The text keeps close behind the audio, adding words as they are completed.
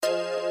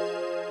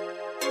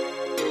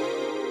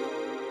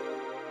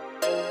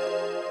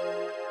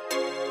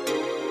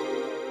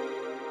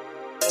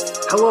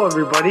Hello,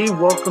 everybody.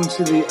 Welcome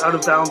to the Out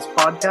of Bounds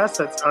podcast.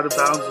 That's Out of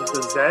Bounds with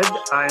a Z.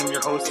 I am your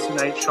host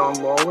tonight, Sean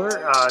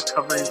Lawler,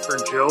 covering for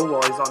Joe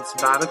while he's on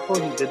sabbatical.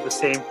 He did the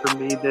same for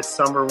me this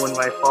summer when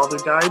my father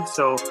died.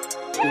 So,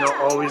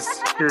 always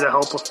here to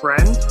help a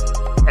friend.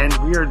 And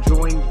we are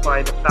joined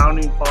by the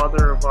founding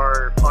father of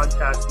our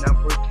podcast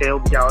network,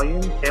 Caleb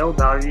Gallion. Caleb,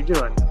 how are you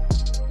doing?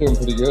 Doing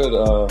pretty good.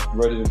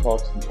 Ready to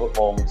talk some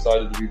football. I'm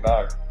excited to be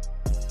back.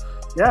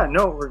 Yeah,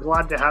 no, we're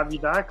glad to have you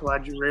back.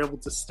 Glad you were able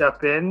to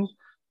step in.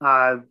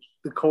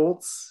 The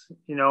Colts,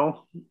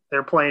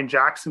 they're playing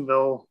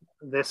Jacksonville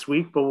this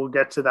week, but we'll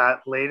get to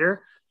that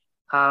later.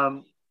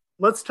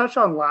 Let's touch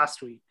on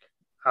last week.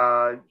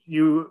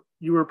 You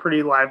were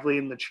pretty lively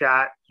in the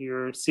chat.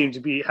 You seem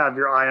to have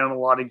your eye on a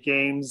lot of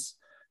games.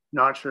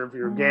 Not sure if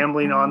you're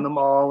gambling on them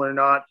all or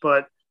not,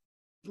 but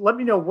let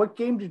me know, what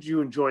game did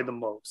you enjoy the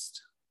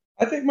most?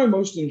 I think my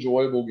most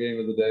enjoyable game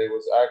of the day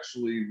was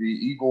actually the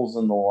Eagles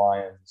and the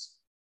Lions.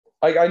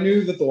 I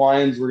knew that the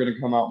Lions were going to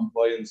come out and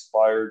play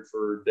inspired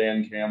for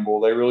Dan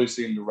Campbell. They really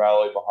seemed to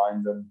rally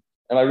behind them.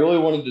 And I really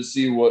wanted to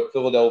see what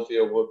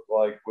Philadelphia looked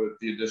like with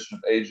the addition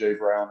of A.J.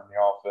 Brown in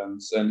the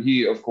offense. And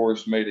he, of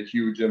course, made a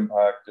huge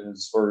impact in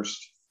his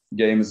first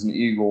game as an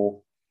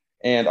Eagle.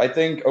 And I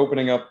think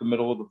opening up the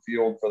middle of the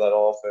field for that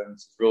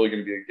offense is really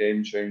going to be a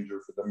game changer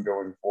for them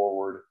going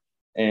forward.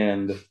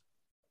 And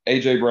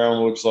A.J.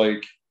 Brown looks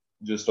like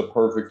just a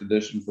perfect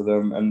addition for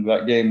them. And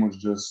that game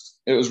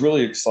it was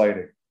really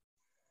exciting.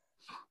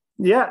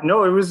 Yeah,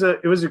 no, it was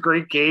a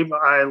great game.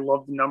 I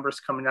love the numbers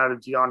coming out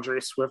of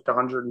DeAndre Swift,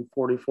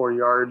 144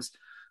 yards.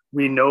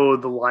 We know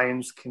the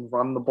Lions can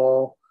run the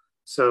ball.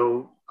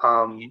 So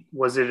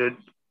was it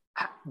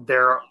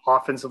their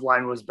offensive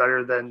line was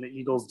better than the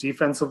Eagles'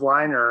 defensive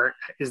line, or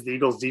is the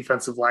Eagles'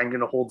 defensive line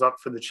going to hold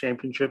up for the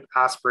championship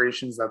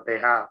aspirations that they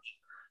have?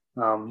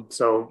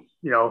 So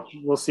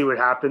we'll see what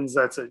happens.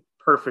 That's a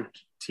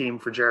perfect team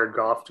for Jared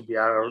Goff to be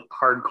at, a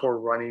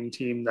hardcore running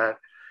team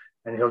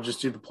and he'll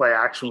just do the play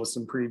action with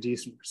some pretty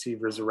decent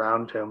receivers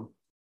around him.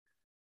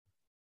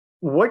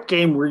 What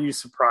game were you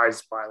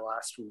surprised by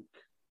last week?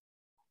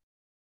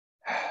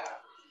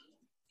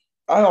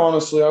 I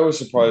was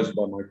surprised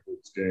by my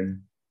Colts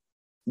game.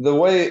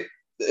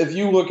 If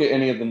you look at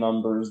any of the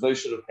numbers, they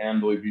should have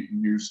handily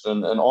beaten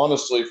Houston. And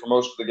honestly, for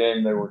most of the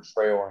game, they were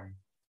trailing.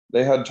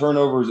 They had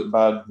turnovers at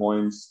bad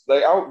points.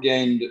 They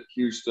outgained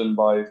Houston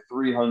by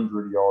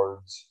 300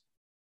 yards.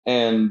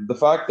 And the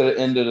fact that it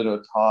ended in a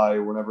tie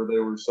whenever they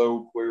were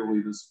so clearly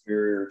the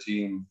superior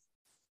team,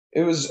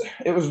 it was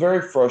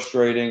very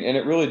frustrating, and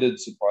it really did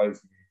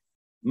surprise me.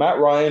 Matt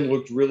Ryan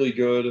looked really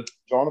good.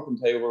 Jonathan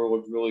Taylor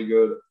looked really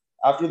good.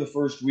 After the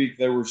first week,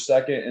 they were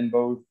second in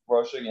both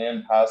rushing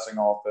and passing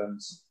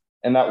offense,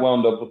 and that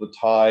wound up with a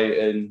tie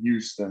in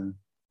Houston.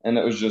 And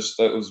that was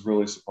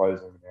really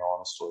surprising to me,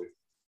 honestly.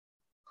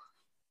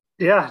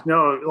 Yeah,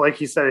 no, like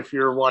you said, if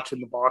you were watching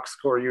the box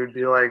score, you would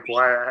be like,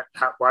 why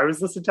was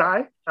this a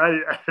tie? I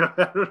don't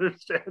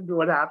understand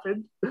what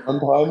happened.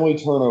 Untimely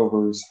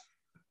turnovers.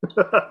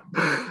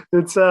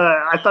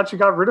 I thought you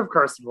got rid of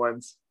Carson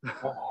Wentz.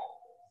 No,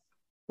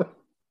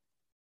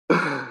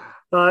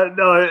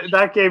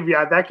 that game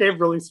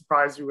really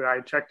surprised me when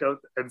I checked out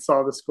and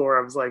saw the score.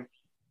 I was like,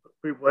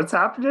 wait, what's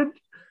happening?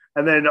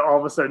 And then all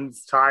of a sudden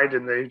it's tied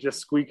and they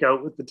just squeak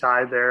out with the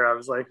tie there. I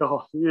was like,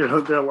 oh,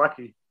 they're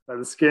lucky.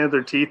 The skin of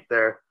their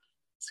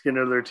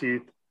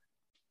teeth.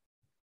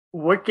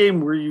 What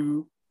game were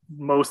you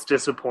most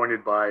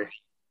disappointed by?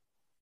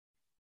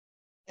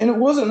 And it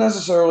wasn't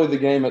necessarily the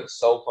game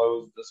itself I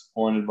was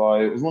disappointed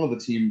by. It was one of the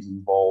teams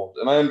involved.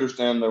 And I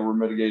understand there were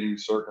mitigating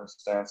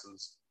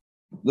circumstances.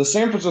 The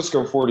San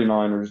Francisco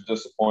 49ers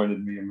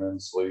disappointed me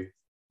immensely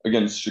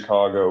against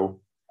Chicago.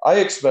 I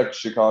expect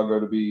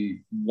Chicago to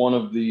be one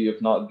of the,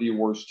 if not the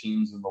worst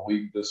teams in the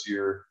league this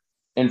year.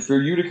 And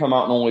for you to come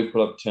out and only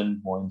put up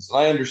 10 points, and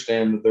I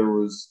understand that there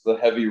was the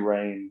heavy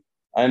rain.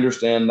 I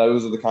understand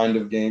those are the kind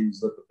of games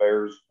that the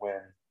Bears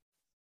win.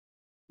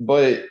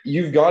 But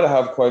you've got to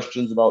have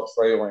questions about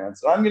Trey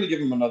Lance. And I'm going to give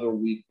him another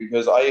week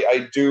because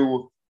I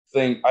do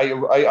think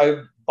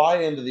I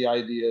buy into the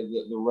idea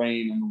that the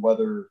rain and the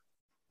weather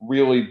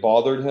really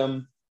bothered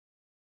him.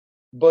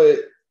 But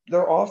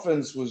their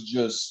offense was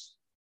just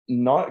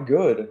not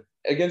good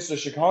against a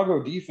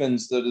Chicago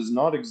defense that is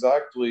not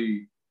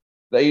exactly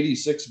the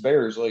 86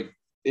 Bears. Like,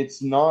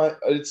 it's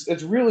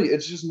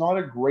just not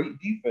a great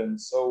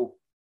defense. So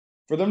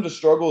for them to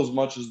struggle as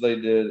much as they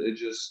did, it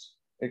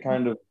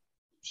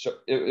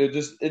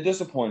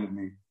disappointed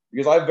me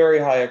because I have very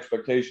high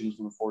expectations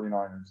for the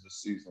 49ers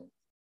this season.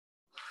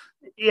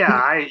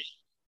 Yeah,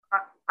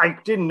 I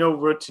didn't know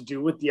what to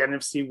do with the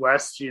NFC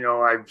West.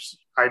 I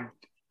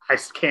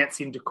can't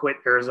seem to quit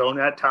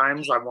Arizona at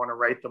times. I want to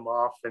write them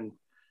off,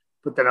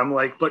 but then I'm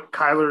like, but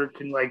Kyler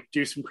can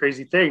do some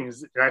crazy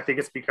things, and I think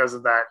it's because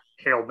of that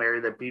Hail Mary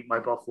that beat my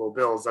Buffalo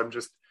Bills. I'm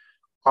just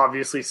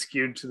obviously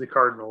skewed to the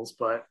Cardinals,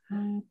 but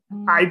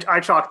I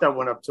chalked that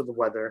one up to the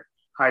weather.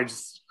 I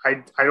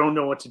don't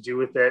know what to do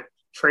with it.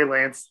 Trey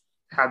Lance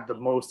had the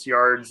most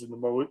yards and the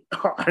most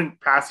on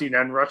passing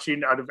and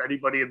rushing out of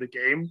anybody in the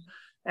game,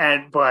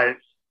 but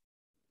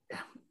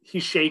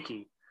he's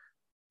shaky.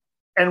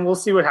 And we'll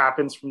see what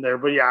happens from there.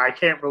 But yeah, I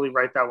can't really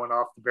write that one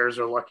off. The Bears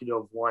are lucky to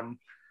have won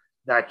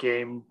that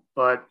game.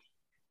 But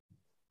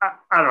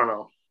I don't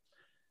know.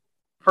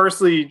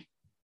 Personally,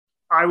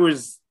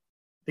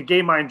 the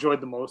game I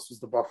enjoyed the most was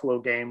the Buffalo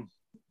game.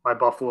 My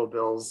Buffalo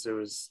Bills. It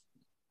was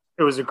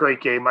a great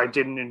game. I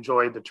didn't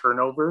enjoy the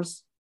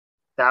turnovers.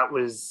 That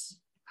was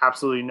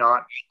absolutely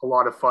not a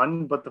lot of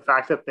fun. But the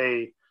fact that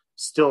they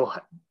still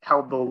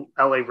held the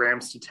LA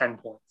Rams to 10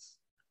 points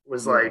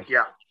was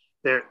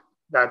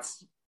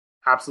that's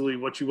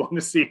absolutely what you want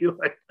to see.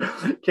 Like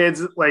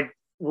Kansas, like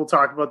we'll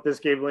talk about this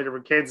game later,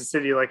 but Kansas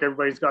City, like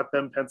everybody's got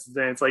them pencils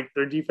in. It's like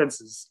their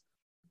defense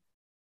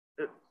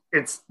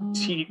it's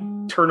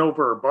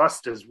turnover or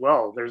bust as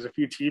well. There's a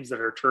few teams that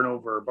are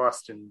turnover or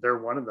bust, and they're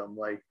one of them.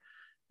 Like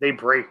they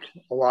break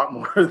a lot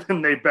more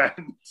than they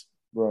bend.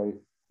 Right.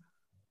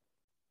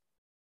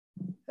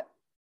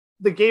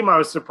 The game I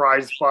was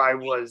surprised by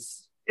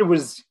was it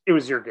was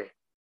your game.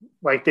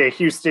 Like the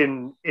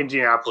Houston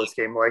Indianapolis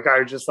game. Like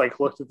I just like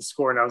looked at the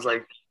score and I was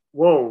like,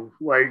 whoa,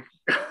 like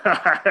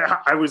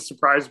I was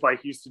surprised by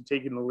Houston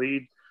taking the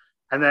lead.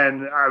 And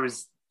then I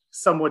was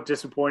somewhat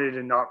disappointed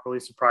and not really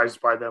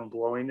surprised by them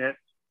blowing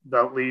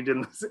the lead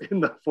in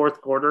the fourth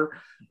quarter.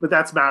 But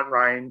that's Matt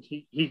Ryan.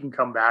 He can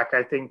come back.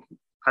 I think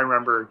I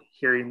remember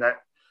hearing that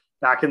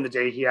back in the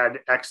day, he had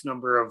X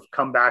number of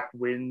comeback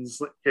wins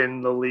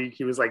in the league.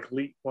 He was like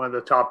one of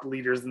the top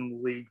leaders in the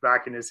league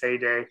back in his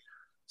heyday.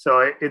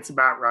 So it's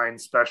Matt Ryan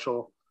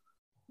special.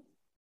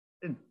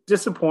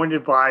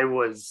 Disappointed by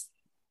was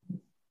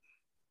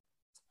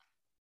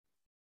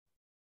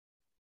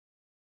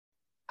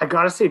I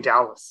gotta say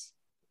Dallas.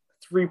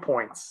 3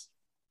 points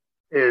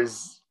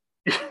is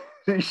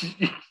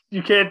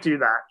you can't do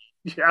that.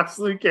 You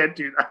absolutely can't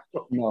do that.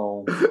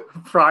 No.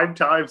 Prime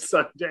time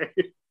Sunday.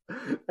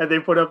 And they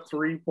put up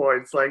 3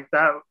 points. Like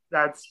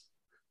that's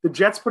the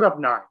Jets put up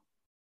 9.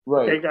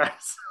 Right. Okay,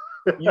 guys.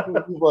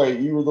 Right.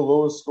 You were the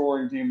lowest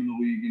scoring team in the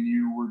league, and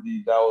you were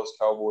the Dallas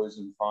Cowboys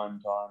in prime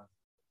time.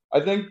 I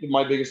think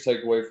my biggest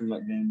takeaway from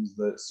that game is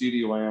that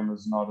CeeDee Lamb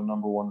is not a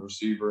number one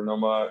receiver. No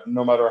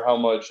matter how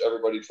much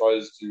everybody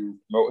tries to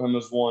promote him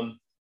as one,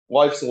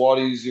 life's a lot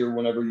easier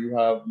whenever you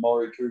have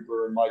Amari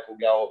Cooper and Michael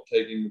Gallup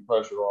taking the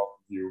pressure off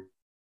of you.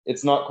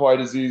 It's not quite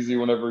as easy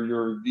whenever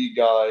you're the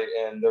guy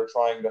and they're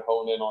trying to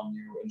hone in on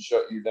you and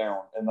shut you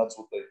down, and that's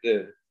what they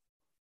did.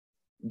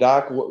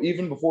 Dak,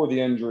 even before the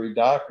injury,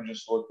 Dak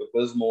just looked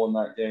abysmal in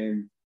that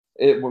game.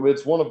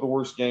 It's one of the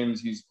worst games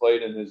he's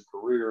played in his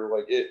career.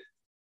 Like, it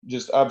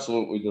just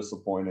absolutely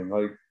disappointing.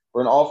 Like,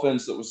 for an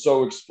offense that was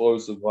so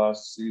explosive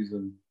last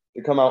season,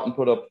 to come out and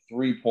put up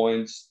 3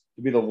 points,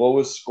 to be the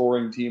lowest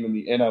scoring team in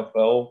the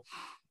NFL,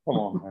 come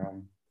on,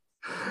 man.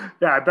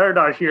 Yeah, I better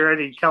not hear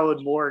any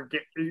Kellen Moore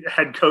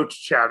head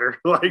coach chatter.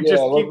 Like,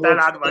 just keep that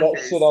out of my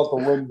face. Shit out the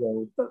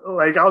window.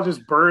 Like, I'll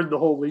just burn the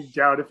whole league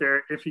down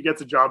if he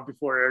gets a job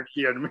before Eric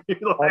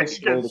Bieniemy. Like, I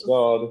swear to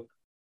God.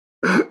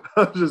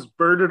 I'll just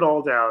burn it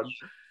all down.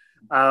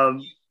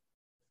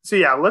 So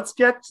yeah, let's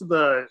get to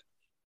the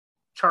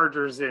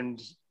Chargers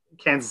and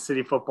Kansas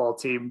City football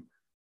team.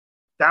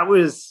 That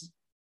was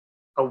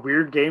a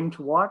weird game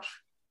to watch.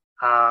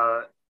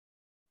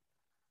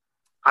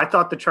 I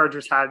thought the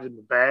Chargers had it in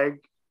the bag.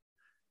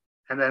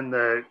 And then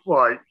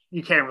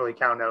you can't really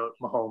count out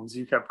Mahomes.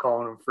 You kept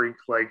calling him freak.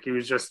 Like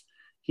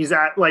he's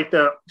at like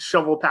the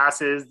shovel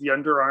passes, the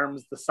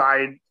underarms, the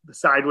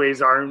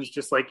sideways arms,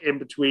 just like in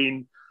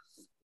between,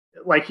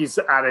 like he's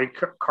at a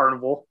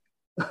carnival.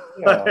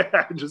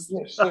 Yeah.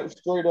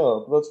 Straight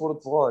up. That's what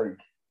it's like.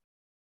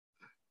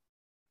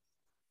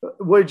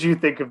 What did you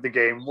think of the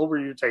game? What were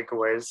your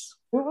takeaways?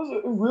 It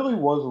was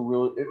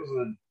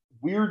a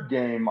weird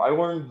game. I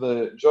learned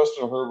that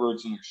Justin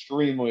Herbert's an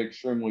extremely,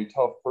 extremely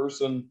tough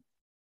person.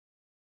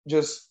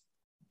 Just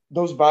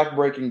those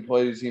back-breaking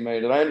plays he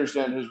made, and I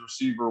understand his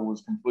receiver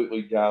was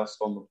completely gassed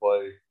on the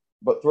play,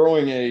 but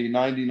throwing a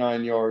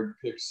 99-yard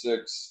pick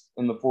six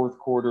in the fourth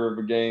quarter of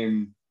a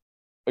game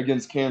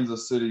against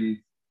Kansas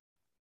City,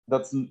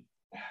 that's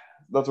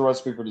a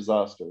recipe for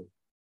disaster.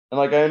 And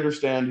like I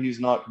understand he's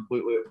not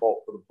completely at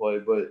fault for the play,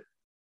 but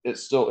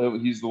he's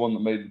the one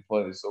that made the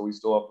play, so we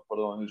still have to put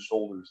it on his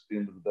shoulders at the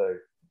end of the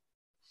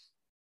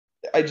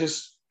day.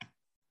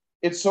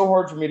 It's so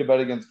hard for me to bet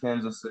against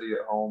Kansas City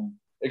at home,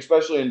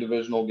 especially in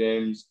divisional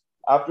games.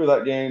 After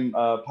that game,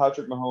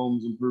 Patrick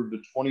Mahomes improved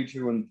to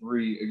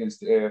 22-3 against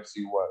the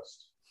AFC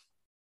West.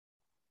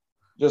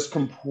 Just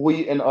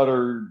complete and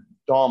utter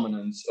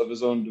dominance of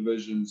his own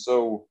division.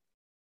 So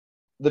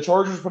the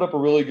Chargers put up a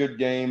really good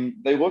game.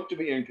 They looked to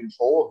be in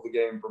control of the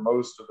game for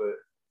most of it.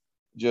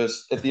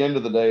 Just at the end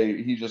of the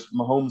day,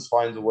 Mahomes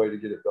finds a way to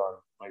get it done.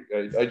 Like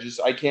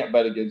I can't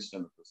bet against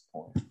him at this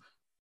point.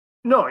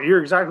 No,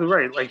 you're exactly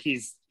right. Like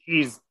he's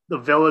the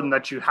villain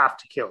that you have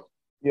to kill.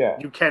 Yeah.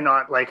 You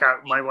cannot, like,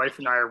 my wife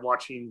and I are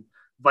watching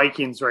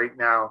Vikings right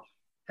now,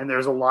 and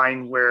there's a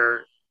line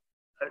where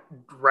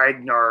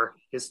Ragnar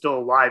is still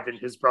alive, and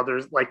his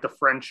brothers, like the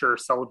French, are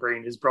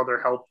celebrating. His brother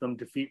helped them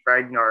defeat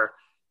Ragnar,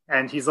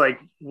 and he's like,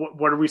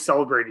 "What are we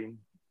celebrating?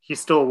 He's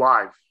still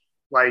alive.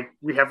 Like,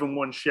 we haven't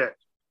won shit."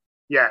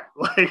 yet.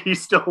 Like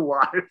he's still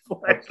alive.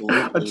 Like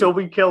Absolutely. until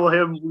we kill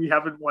him, we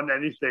haven't won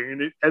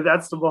anything, and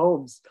that's the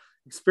Mahomes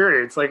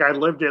experience. Like I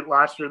lived it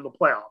last year in the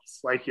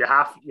playoffs. Like you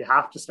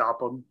have to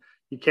stop him.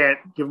 You can't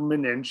give him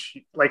an inch.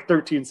 Like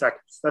 13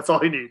 seconds. That's all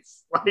he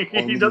needs. Like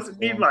he doesn't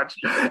need much.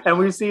 And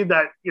we've seen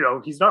that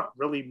he's not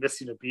really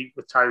missing a beat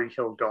with Tyreek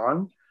Hill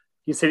gone.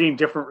 He's hitting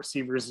different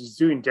receivers. He's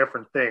doing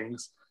different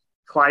things.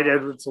 Clyde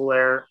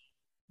Edwards-Helaire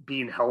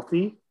being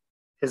healthy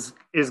is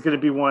going to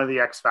be one of the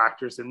X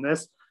factors in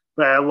this.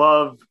 But I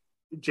love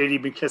J.D.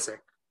 McKissick.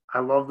 I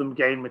love them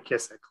getting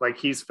McKissick. Like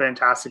he's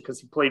fantastic because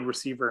he played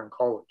receiver in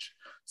college.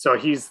 So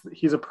he's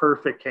a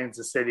perfect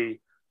Kansas City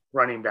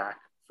running back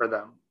for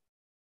them.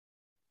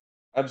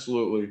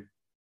 Absolutely.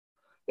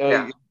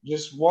 Yeah.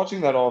 Just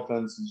watching that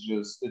offense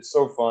it's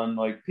so fun.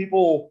 Like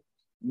people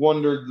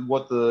wondered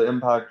what the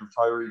impact of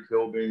Tyreek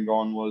Hill being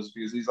gone was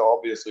because he's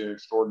obviously an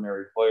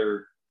extraordinary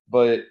player.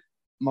 But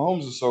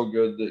Mahomes is so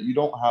good that you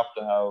don't have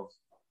to have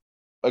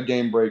a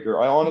game breaker.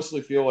 I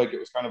honestly feel like it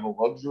was kind of a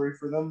luxury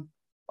for them.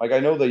 Like I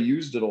know they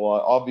used it a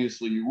lot.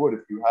 Obviously, you would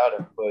if you had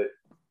it, but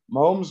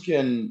Mahomes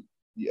can,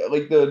 yeah,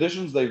 like the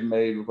additions they've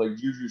made with like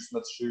Juju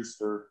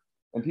Smith-Schuster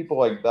and people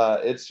like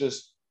that.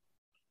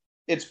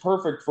 It's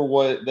perfect for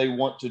what they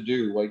want to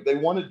do. Like they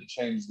wanted to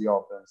change the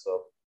offense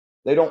up.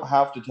 They don't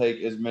have to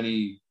take as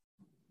many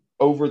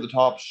over the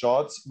top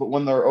shots, but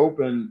when they're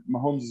open,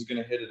 Mahomes is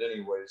going to hit it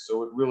anyway.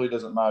 So it really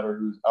doesn't matter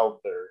who's out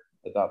there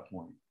at that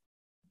point.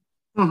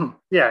 Mm-hmm.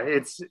 Yeah,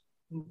 it's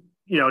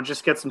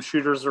just get some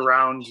shooters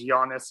around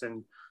Giannis,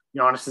 and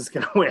Giannis is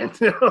going to win.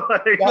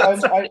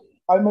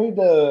 I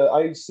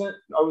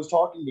was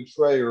talking to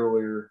Trey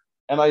earlier,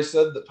 and I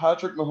said that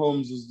Patrick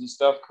Mahomes is the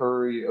Steph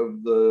Curry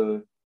of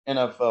the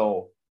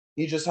NFL.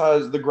 He just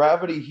has the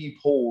gravity he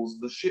pulls,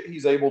 the shit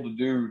he's able to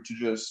do to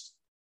just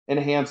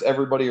enhance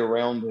everybody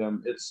around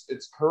him.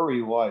 It's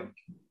Curry like.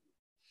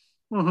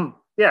 Mm-hmm.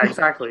 Yeah,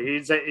 exactly.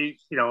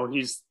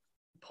 He's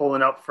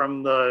pulling up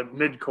from the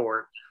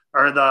midcourt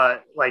or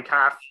the like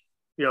half,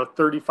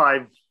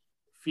 35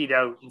 feet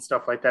out and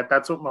stuff like that.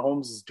 That's what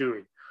Mahomes is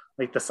doing.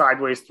 Like the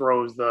sideways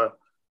throws, the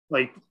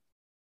like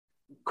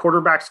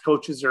quarterbacks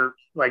coaches are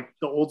like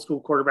the old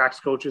school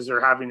quarterbacks coaches are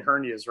having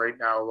hernias right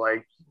now.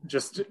 Like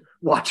just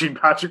watching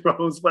Patrick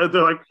Mahomes play,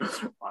 they're like,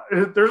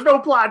 there's no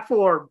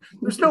platform,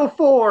 there's no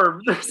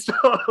form, there's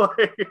no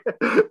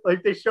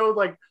like they showed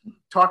like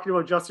talking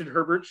about Justin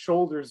Herbert's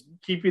shoulders,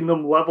 keeping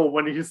them level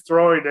when he's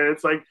throwing, and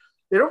it's like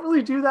they don't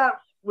really do that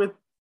with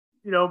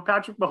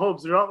Patrick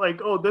Mahomes. They're not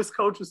like, oh, this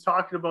coach was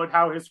talking about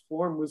how his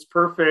form was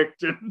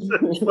perfect, and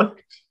it's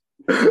like.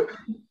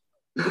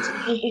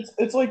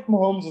 It's like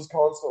Mahomes is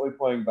constantly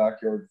playing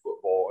backyard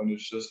football, and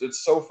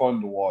it's so fun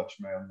to watch,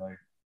 man. Like,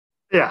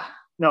 yeah,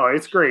 no,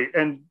 it's great.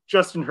 And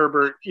Justin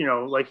Herbert,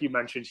 like you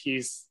mentioned,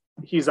 he's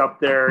up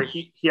there.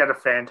 He had a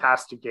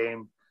fantastic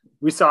game.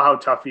 We saw how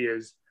tough he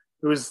is.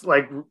 It was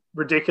like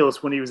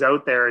ridiculous when he was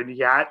out there, and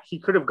he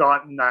could have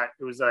gotten that.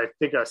 It was I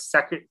think a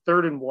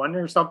third and one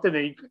or something.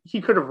 And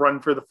he could have run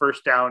for the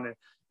first down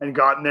and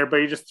gotten there, but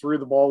he just threw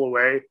the ball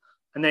away.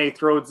 And then he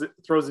throws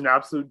an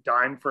absolute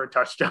dime for a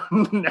touchdown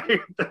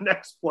the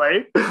next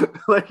play.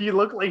 Like he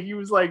looked like he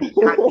was like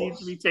needs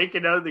to be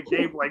taken out of the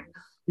game. Like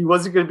he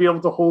wasn't going to be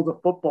able to hold the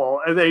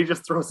football, and then he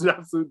just throws an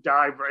absolute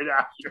dime right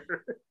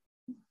after.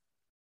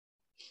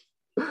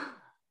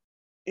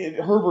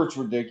 Herbert's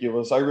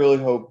ridiculous. I really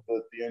hope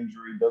that the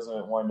injury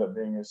doesn't wind up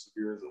being as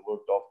severe as it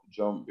looked off the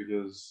jump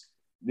because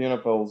the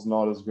NFL is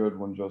not as good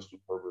when Justin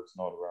Herbert's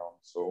not around.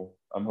 So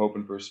I'm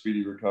hoping for a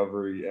speedy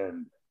recovery,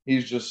 and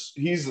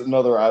he's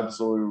another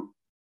absolute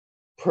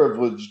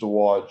privilege to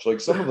watch. Like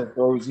some of the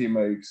throws he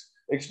makes,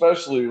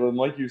 especially when,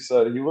 like you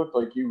said, he looked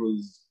like he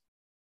was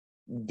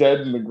dead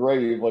in the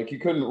grave. Like he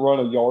couldn't run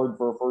a yard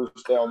for a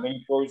first down. Then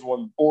he throws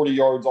one 40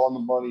 yards on the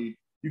money.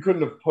 You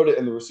couldn't have put it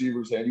in the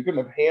receiver's hand. You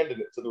couldn't have handed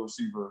it to the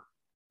receiver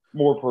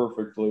more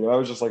perfectly. And I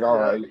was just like, all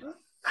right,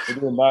 we're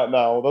doing that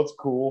now. That's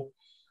cool.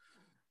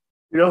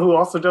 You know who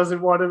also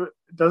doesn't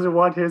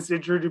want his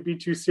injury to be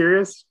too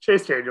serious?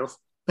 Chase Daniels.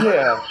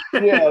 Yeah. He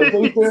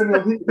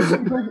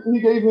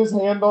gave his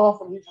hand off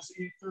and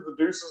he threw the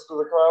deuces to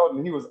the crowd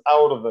and he was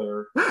out of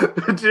there.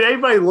 Did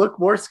anybody look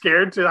more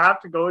scared to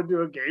have to go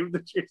into a game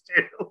than Chase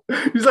Daniels?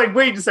 He's like,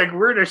 wait a second,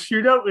 we're in a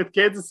shootout with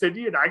Kansas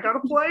City and I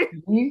gotta play?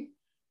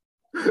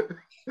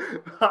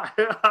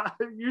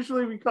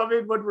 Usually we come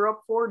in when we're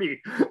up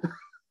 40.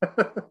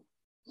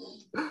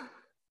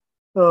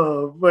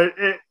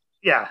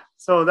 Yeah,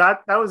 so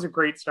that was a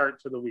great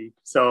start to the week.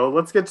 So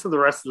let's get to the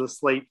rest of the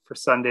slate for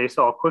Sunday.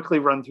 So I'll quickly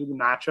run through the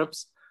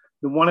matchups.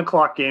 The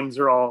 1:00 games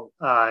are all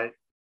the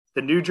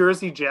New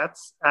Jersey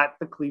Jets at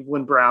the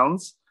Cleveland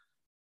Browns,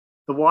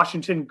 the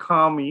Washington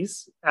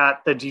Commies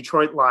at the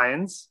Detroit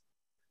Lions,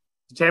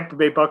 the Tampa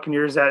Bay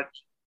Buccaneers at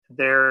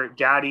their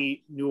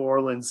daddy New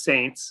Orleans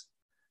Saints,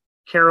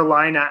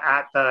 Carolina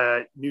at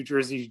the New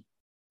Jersey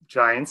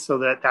Giants, so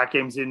that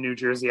game's in New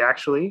Jersey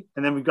actually,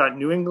 and then we've got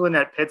New England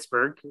at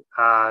Pittsburgh.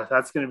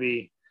 That's going to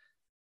be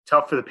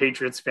tough for the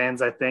Patriots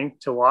fans, I think,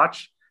 to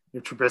watch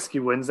if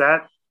Trubisky wins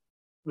that.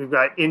 We've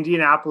got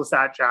Indianapolis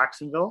at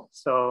Jacksonville.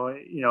 So,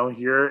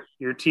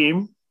 your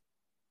team,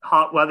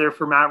 hot weather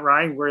for Matt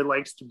Ryan, where he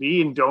likes to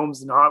be in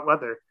domes and hot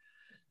weather.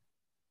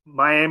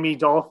 Miami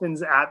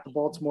Dolphins at the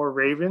Baltimore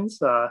Ravens.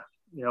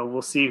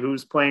 We'll see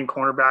who's playing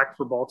cornerback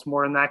for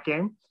Baltimore in that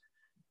game.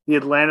 The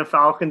Atlanta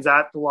Falcons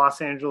at the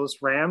Los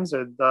Angeles Rams.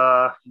 Are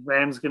the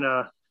fans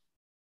gonna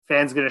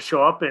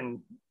show up,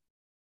 and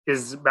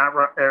is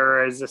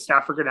the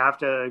Stafford gonna have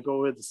to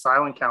go with the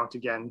silent count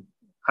again?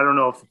 I don't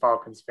know if the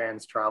Falcons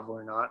fans travel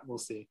or not. We'll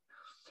see.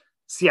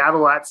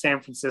 Seattle at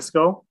San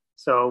Francisco.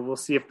 So we'll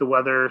see if the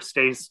weather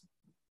stays,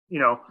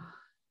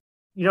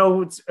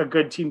 it's a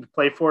good team to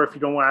play for if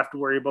you don't want to have to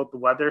worry about the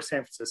weather.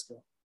 San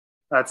Francisco.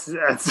 That's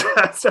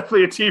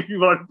definitely a team you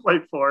want to play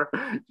for.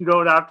 You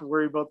don't have to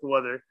worry about the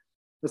weather.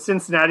 The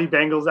Cincinnati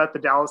Bengals at the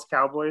Dallas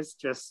Cowboys,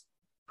 just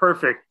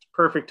perfect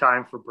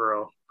time for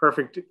Burrow.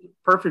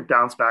 Perfect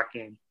bounce back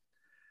game.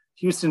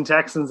 Houston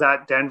Texans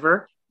at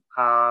Denver.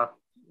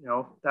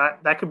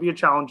 That could be a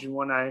challenging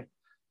one,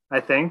 I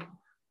think.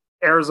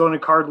 Arizona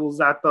Cardinals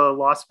at the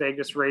Las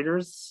Vegas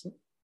Raiders.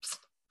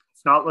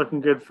 It's not looking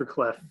good for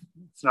Cliff.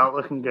 It's not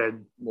looking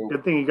good. Nope.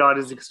 Good thing he got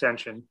his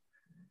extension.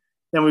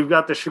 Then we've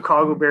got the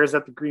Chicago Bears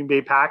at the Green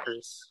Bay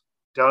Packers.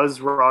 Does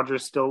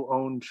Rodgers still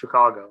own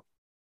Chicago?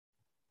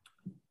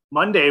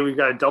 Monday, we've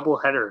got a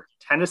doubleheader.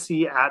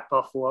 Tennessee at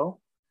Buffalo.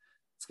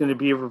 It's going to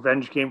be a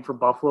revenge game for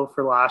Buffalo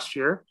for last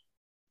year.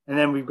 And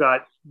then we've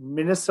got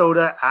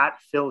Minnesota at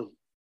Philly.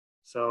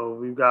 So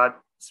we've got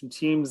some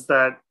teams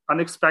that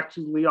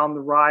unexpectedly on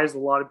the rise. A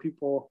lot of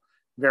people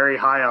very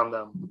high on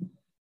them.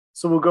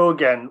 So we'll go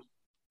again.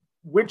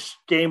 Which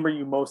game are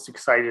you most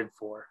excited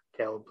for,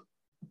 Caleb?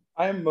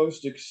 I am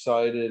most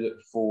excited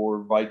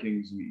for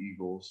Vikings and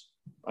Eagles.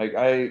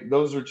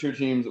 Those are two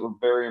teams that were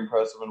very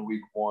impressive in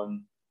week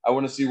one. I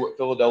want to see what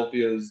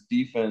Philadelphia's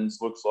defense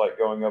looks like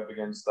going up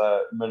against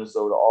that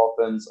Minnesota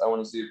offense. I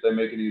want to see if they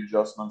make any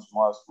adjustments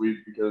from last week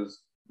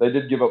because they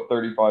did give up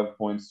 35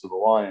 points to the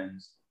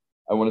Lions.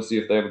 I want to see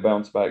if they have a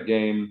bounce-back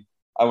game.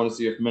 I want to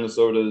see if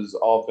Minnesota's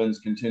offense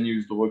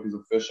continues to look as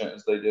efficient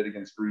as they did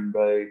against Green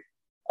Bay.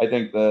 I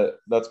think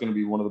that's going to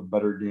be one of the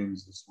better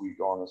games this week,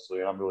 honestly,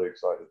 and I'm really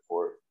excited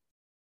for it.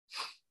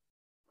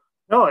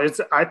 No,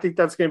 I think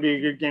that's going to be a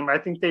good game. I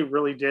think they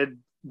really did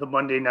the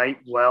Monday night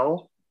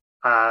well.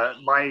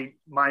 My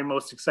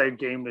most excited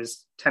game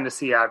is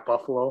Tennessee at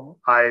Buffalo.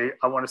 I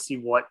want to see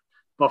what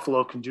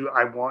Buffalo can do.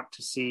 I want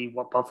to see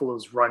what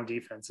Buffalo's run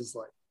defense is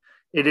like.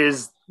 It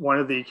is one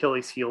of the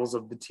Achilles heels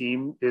of the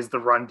team is the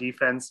run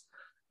defense.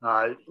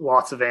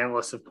 Lots of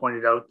analysts have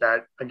pointed out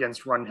that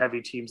against run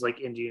heavy teams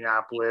like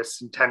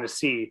Indianapolis and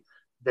Tennessee,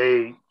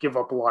 they give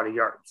up a lot of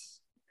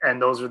yards.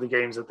 And those are the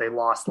games that they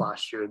lost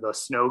last year. The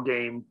snow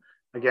game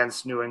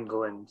against New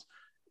England,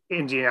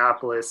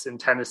 Indianapolis and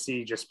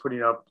Tennessee just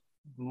putting up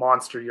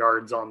monster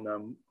yards on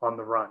them on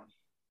the run.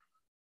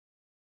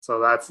 So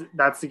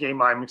that's the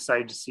game I'm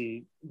excited to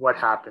see what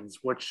happens.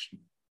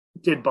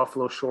 Did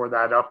Buffalo shore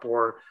that up,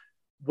 or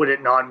would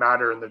it not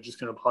matter and they're just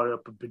going to put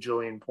up a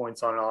bajillion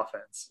points on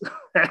offense?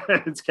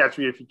 It's catch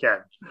me if you can.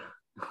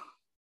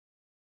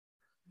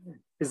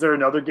 Is there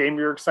another game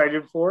you're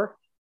excited for?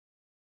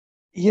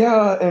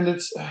 Yeah, and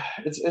it's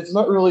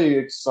not really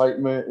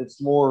excitement.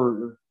 It's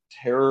more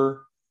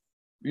terror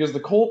because the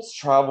Colts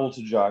travel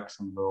to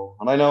Jacksonville.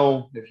 And I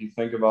know if you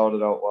think about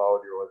it out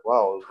loud, you're like,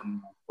 wow,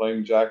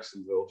 playing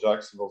Jacksonville.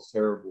 Jacksonville's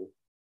terrible.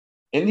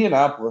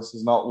 Indianapolis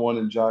has not won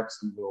in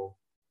Jacksonville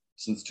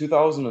since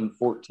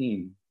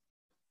 2014.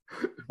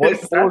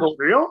 Is that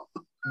real?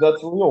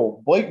 That's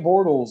real. Blake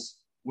Bortles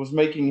was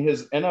making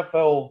his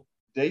NFL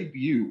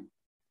debut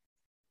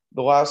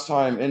the last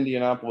time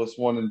Indianapolis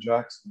won in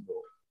Jacksonville.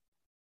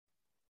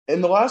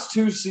 In the last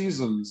two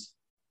seasons,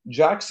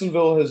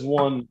 Jacksonville has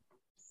won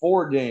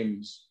 4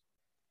 games.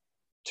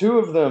 2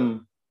 of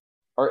them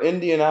are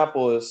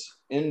Indianapolis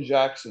in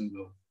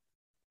Jacksonville.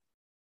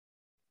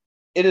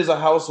 It is a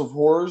house of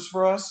horrors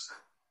for us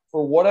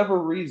for whatever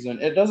reason.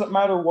 It doesn't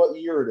matter what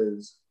year it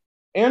is.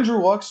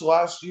 Andrew Luck's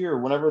last year,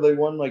 whenever they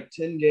won like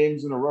 10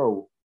 games in a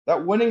row,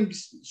 that winning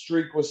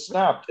streak was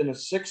snapped in a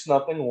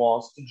 6-0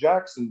 loss to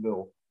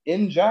Jacksonville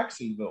in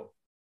Jacksonville.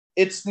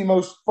 It's the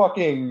most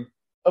fucking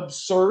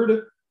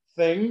absurd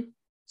thing.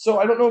 So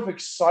I don't know if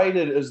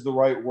excited is the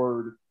right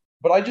word,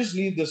 but I just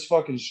need this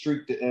fucking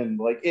streak to end.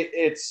 Like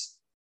it's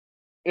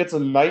a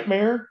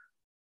nightmare.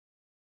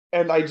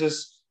 And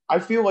I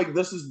feel like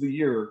this is the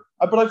year.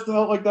 But I've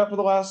felt like that for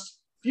the last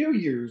few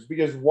years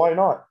because why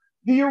not?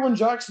 The year when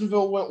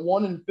Jacksonville went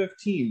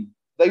 1-15,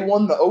 they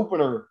won the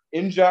opener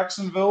in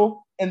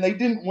Jacksonville, and they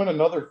didn't win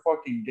another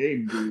fucking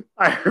game, dude.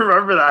 I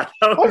remember that.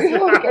 I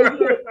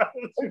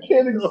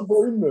can't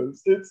explain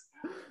this.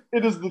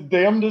 It is the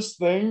damnedest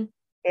thing,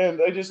 and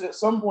at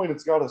some point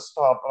it's got to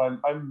stop.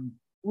 I'm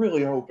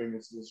really hoping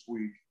it's this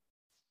week.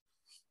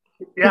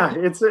 Yeah,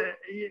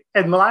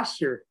 and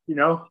last year,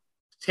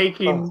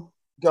 taking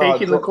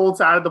the Colts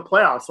out of the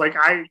playoffs. Like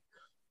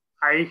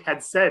I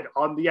had said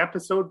on the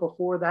episode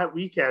before that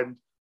weekend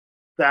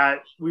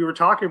that we were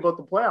talking about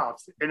the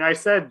playoffs. And I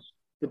said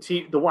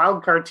the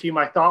wild card team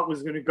I thought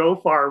was going to go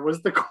far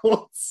was the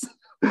Colts.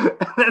 and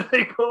then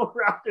they go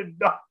around and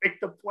not make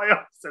the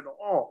playoffs at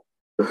all.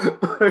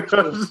 Like,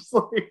 I was just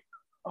like,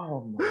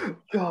 oh my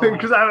god!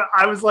 Because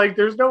I was like,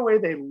 there's no way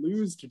they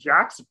lose to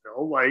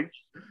Jacksonville. Like,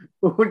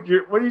 what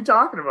are you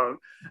talking about?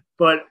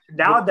 But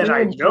now that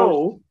I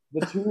know,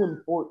 the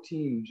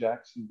 2-14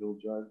 Jacksonville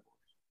Jaguars.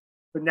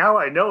 But now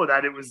I know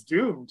that it was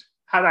doomed.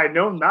 Had I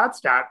known that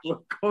stat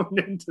going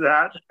into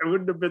that, I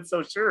wouldn't have been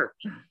so sure.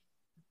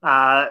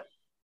 I'm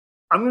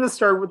going to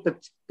start with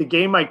the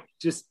game I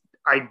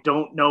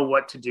don't know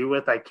what to do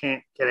with. I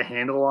can't get a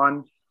handle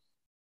on.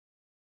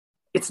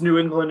 It's New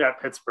England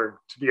at Pittsburgh,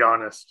 to be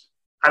honest.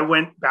 I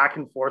went back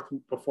and forth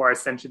before I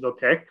sent you the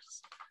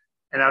picks,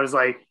 and I was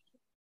like,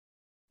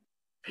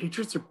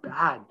 Patriots are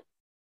bad,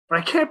 but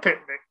I can't pick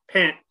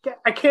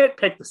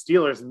the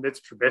Steelers and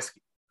Mitch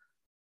Trubisky.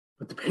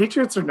 But the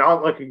Patriots are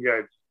not looking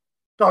good.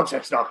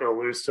 Belichick's not going to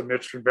lose to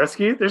Mitch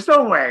Trubisky. There's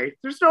no way.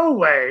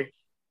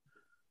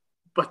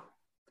 But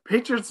the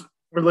Patriots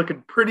were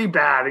looking pretty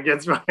bad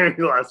against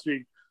Miami last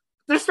week.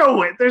 There's no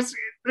way. There's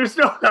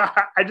no.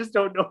 I just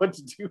don't know what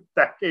to do with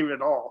that game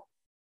at all.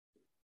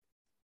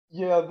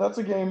 Yeah, that's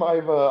a game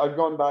I've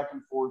gone back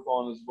and forth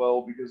on as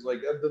well because like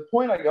at the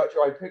point I got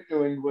to, I picked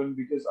New England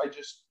because I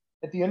just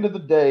at the end of the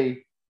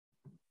day,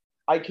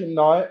 I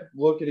cannot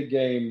look at a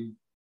game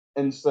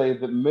and say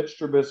that Mitch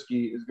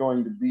Trubisky is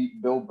going to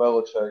beat Bill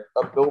Belichick,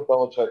 a Bill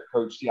Belichick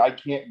coach. See, I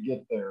can't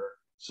get there.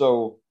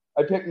 So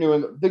I picked New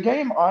England. The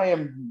game I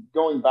am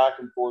going back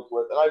and forth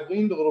with, and I've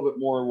leaned a little bit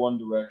more in one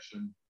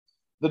direction.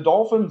 The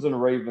Dolphins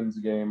and Ravens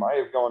game, I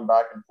have gone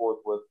back and forth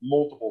with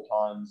multiple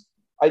times.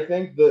 I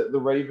think that the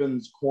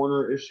Ravens'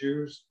 corner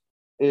issues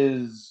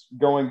is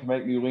going to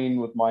make me lean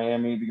with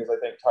Miami because I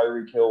think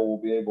Tyreek Hill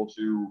will be able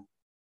to,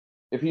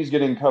 if he's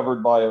getting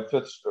covered by a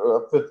fifth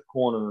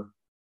corner,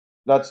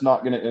 that's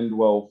not going to end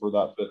well for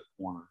that fifth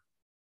corner.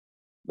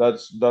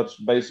 That's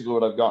basically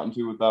what I've gotten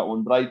to with that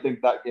one. But I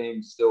think that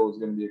game still is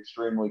going to be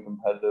extremely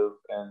competitive,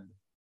 and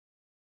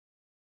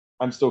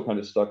I'm still kind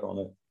of stuck on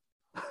it.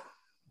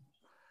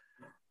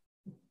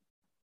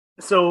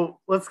 So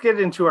let's get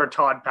into our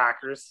Todd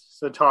Packers.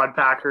 So Todd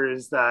Packer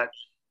is that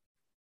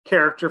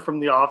character from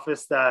The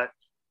Office that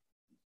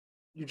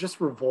you're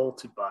just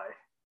revolted by.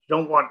 You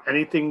don't want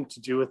anything to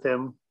do with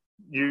him.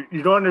 You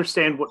don't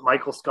understand what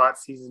Michael Scott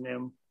sees in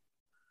him.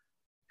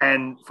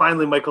 And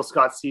finally, Michael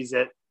Scott sees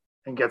it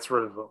and gets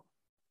rid of him.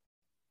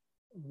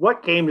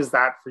 What game is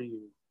that for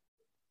you?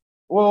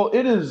 Well,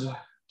 it is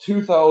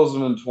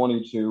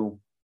 2022.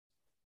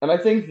 And I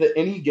think that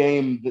any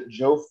game that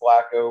Joe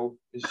Flacco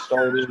is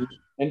starting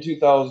in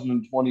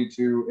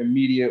 2022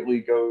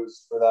 immediately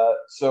goes for that.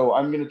 So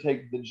I'm going to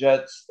take the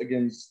Jets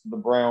against the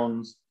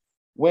Browns.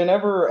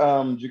 Whenever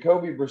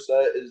Jacoby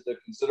Brissett is the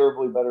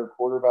considerably better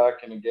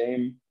quarterback in a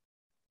game,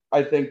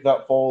 I think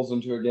that falls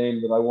into a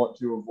game that I want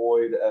to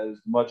avoid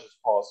as much as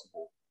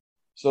possible.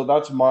 So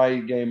that's my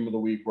game of the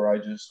week where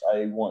I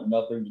want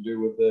nothing to do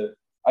with it.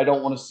 I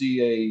don't want to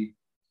see a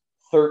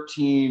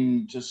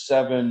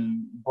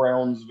 13-7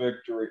 Browns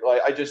victory.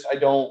 Like I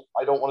don't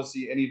want to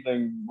see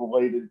anything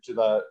related to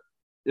that.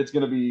 It's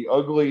going to be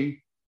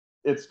ugly.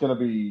 It's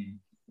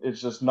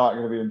just not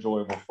going to be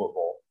enjoyable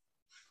football.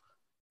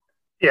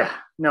 Yeah,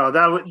 no,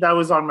 that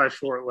was on my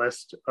short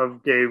list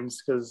of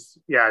games because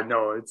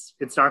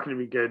it's not going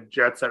to be good.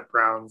 Jets at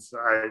Browns.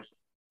 I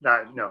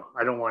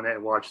don't want to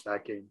watch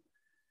that game.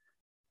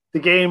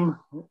 The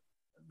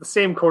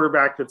same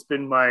quarterback that's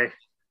been my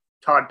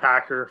Todd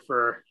Packer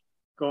for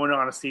going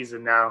on a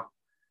season now,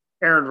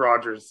 Aaron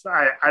Rodgers.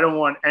 I don't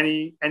want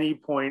any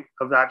point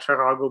of that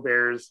Chicago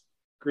Bears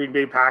Green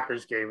Bay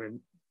Packers game. And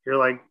you're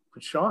like,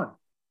 but Sean,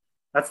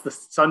 that's the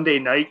Sunday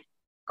night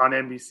on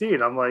NBC.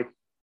 And I'm like,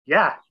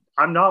 yeah,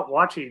 I'm not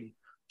watching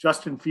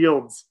Justin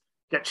Fields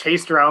get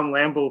chased around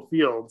Lambeau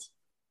Fields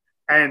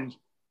and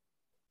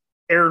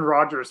Aaron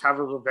Rodgers have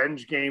a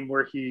revenge game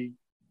where he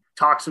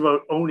talks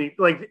about owning.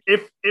 Like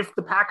if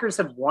the Packers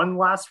had won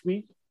last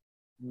week,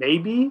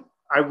 maybe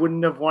I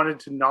wouldn't have wanted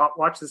to not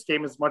watch this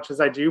game as much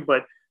as I do,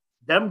 but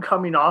them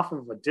coming off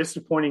of a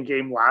disappointing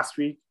game last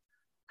week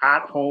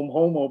at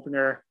home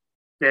opener,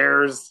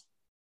 Bears,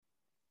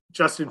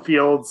 Justin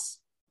Fields,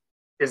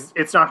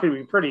 it's not going to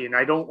be pretty. And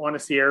I don't want to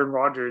see Aaron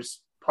Rodgers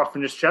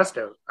puffing his chest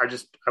out.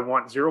 I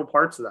want zero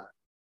parts of that.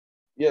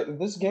 Yeah,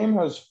 this game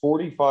has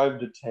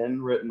 45-10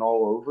 written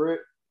all over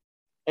it.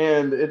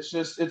 And it's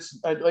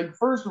like,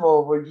 first of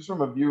all, like just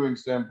from a viewing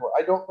standpoint,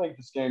 I don't think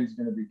this game is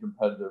going to be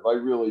competitive. I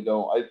really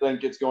don't. I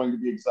think it's going to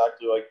be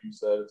exactly like you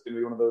said. It's going to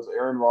be one of those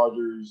Aaron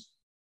Rodgers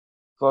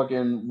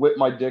fucking whip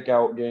my dick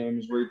out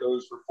games where he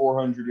throws for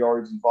 400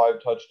 yards and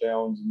 5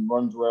 touchdowns and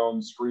runs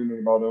around screaming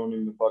about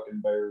owning the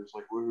fucking Bears.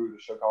 Like, woohoo, the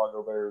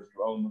Chicago Bears,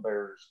 you own the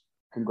Bears.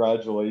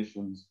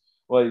 Congratulations.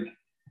 Like,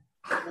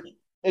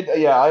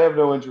 I have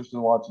no interest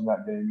in watching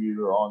that game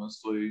either,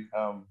 honestly.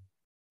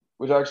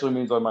 Which actually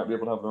means I might be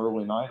able to have an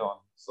early night on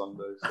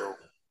Sunday. So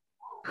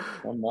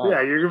I'm not.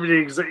 Yeah, you're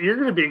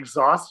gonna be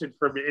exhausted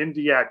from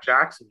Indy at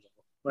Jacksonville.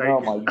 Like, oh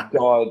my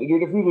god,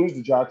 dude! If we lose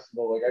to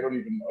Jacksonville, I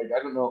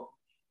don't know.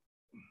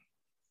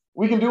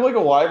 We can do like a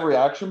live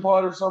reaction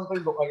pod or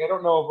something, but like I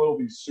don't know if it'll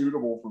be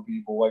suitable for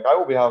people. Like I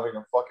will be having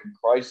a fucking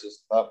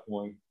crisis at that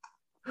point.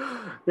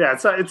 Yeah,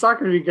 it's not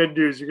going to be good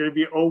news. You're going to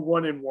be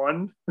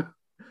 0-1-1.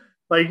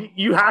 Like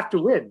you have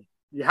to win.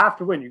 You have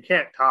to win. You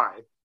can't tie.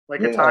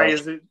 Like a tie Yeah.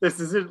 isn't. This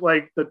isn't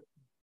like the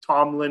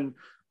Tomlin.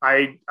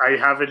 I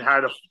haven't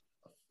had a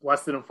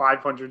less than a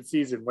 500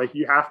 season. Like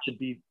you have to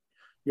be.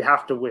 You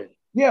have to win.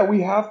 Yeah,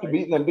 we have to Like,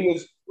 beat them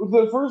because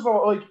the first of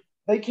all, like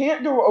they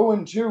can't go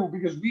 0-2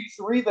 because week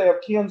 3 they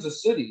have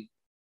Kansas City.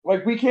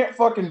 Like we can't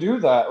fucking do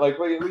that. Like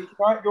we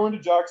can't go into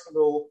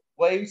Jacksonville,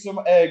 lay some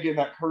egg in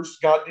that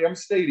cursed goddamn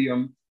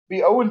stadium,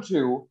 be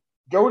 0-2,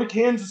 go to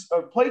Kansas,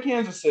 play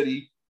Kansas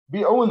City, be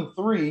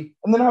 0-3,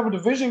 and then have a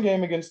division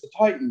game against the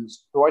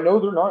Titans, who I know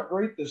they're not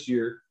great this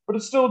year, but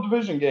it's still a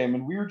division game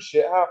and weird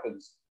shit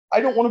happens. I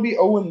don't want to be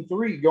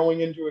 0-3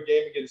 going into a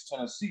game against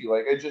Tennessee.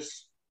 Like I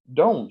just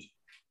don't.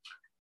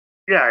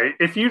 yeah,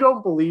 if you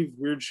don't believe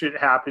weird shit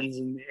happens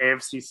in the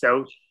AFC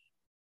South,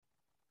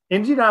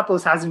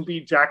 Indianapolis hasn't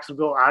beat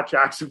Jacksonville at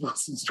Jacksonville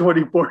since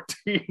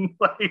 2014.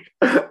 Like,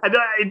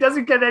 it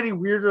doesn't get any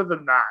weirder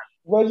than that.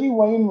 Reggie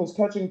Wayne was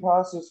catching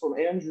passes from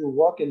Andrew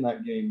Luck in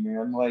that game,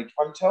 man. Like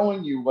I'm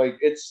telling you, like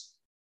it's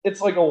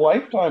like a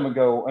lifetime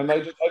ago, and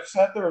I've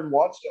sat there and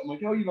watched it. I'm like,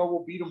 oh,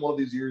 we'll beat him one of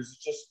these years.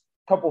 It's just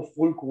a couple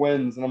fluke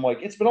wins, and I'm like,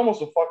 it's been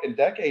almost a fucking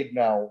decade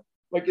now.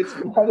 Like it's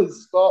gotta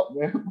stop,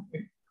 man.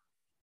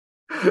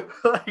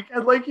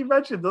 Like you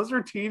mentioned, those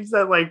are teams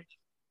that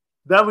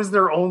that was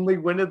their only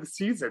win of the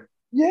season.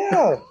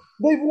 Yeah,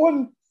 they've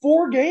won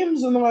 4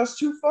 games in the last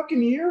 2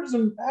 fucking years,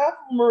 and half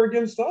of them are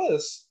against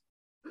us.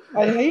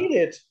 I hate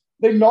it.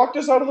 They knocked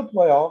us out of the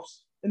playoffs,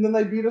 and then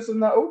they beat us in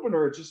that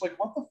opener. It's just like,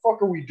 what the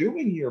fuck are we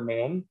doing here,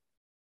 man?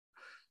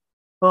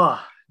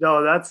 Oh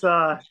no, that's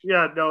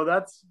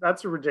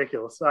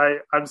ridiculous.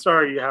 I'm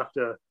sorry you have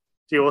to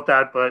deal with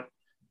that, but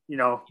you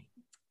know,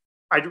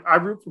 I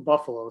root for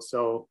Buffalo,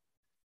 so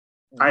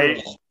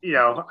I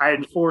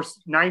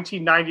enforced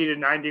 1990 to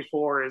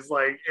 94 is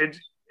like it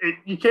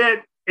you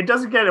can't it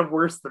doesn't get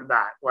worse than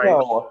that. Like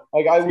No,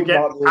 like I to would get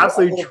not.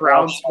 absolutely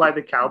trounced by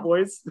the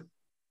Cowboys.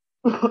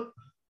 And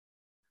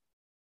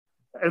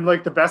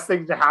like the best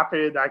thing to happen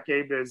in that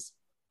game is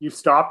you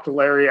stopped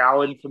Larry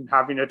Allen from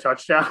having a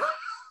touchdown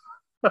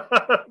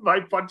by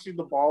punching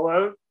the ball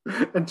out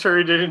and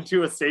turning it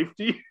into a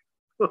safety.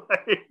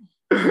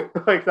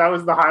 like that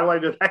was the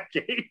highlight of that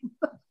game.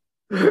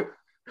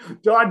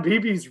 Don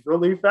Beebe's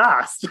really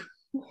fast.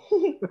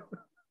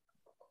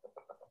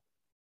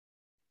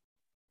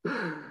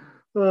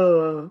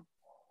 All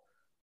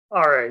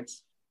right.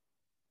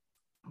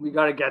 We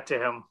got to get to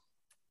him.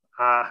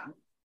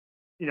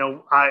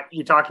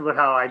 We talked about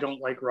how I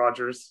don't like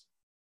Rodgers.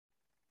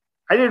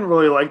 I didn't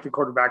really like the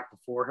quarterback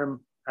before him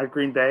at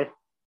Green Bay,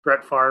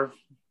 Brett Favre.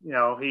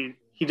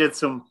 He did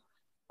some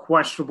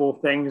questionable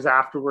things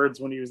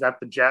afterwards when he was at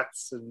the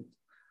Jets, and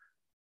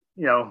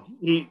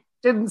he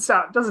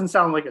doesn't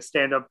sound like a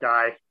stand-up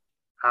guy.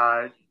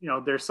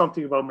 There's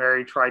something about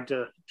Mary tried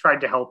to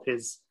help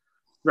his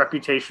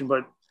reputation,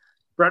 but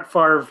Brett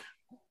Favre,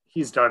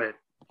 he's done it.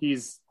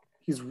 He's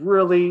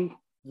really,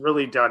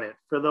 really done it.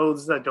 For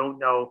those that don't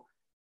know,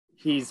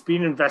 he's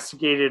being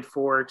investigated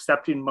for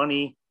accepting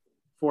money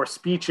for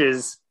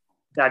speeches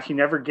that he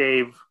never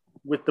gave,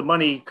 with the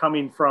money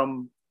coming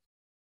from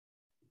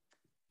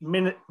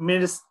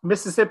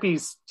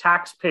Mississippi's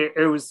taxpayer.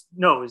 It was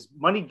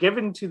money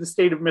given to the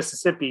state of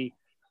Mississippi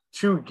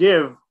to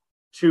give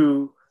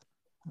to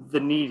the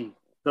needy,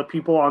 the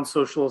people on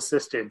social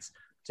assistance,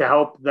 to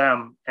help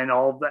them and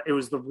all that. It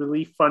was the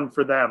relief fund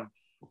for them.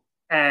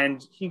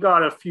 And he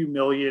got a few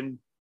million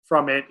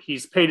from it.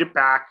 He's paid it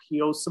back.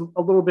 He owes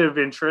a little bit of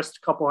interest,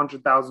 a couple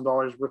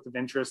 $100,000 worth of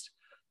interest.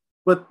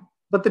 But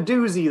the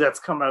doozy that's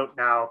come out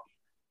now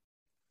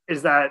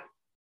is that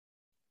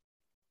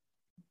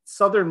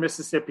Southern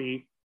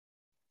Mississippi,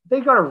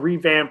 they got a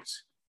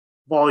revamped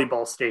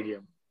volleyball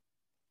stadium.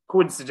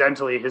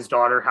 Coincidentally, his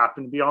daughter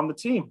happened to be on the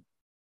team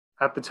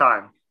at the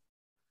time.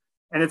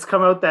 And it's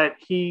come out that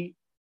he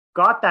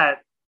got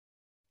that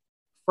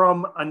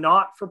from a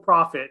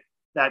not-for-profit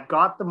that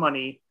got the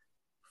money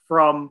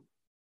from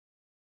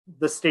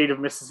the state of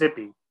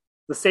Mississippi.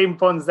 The same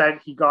funds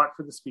that he got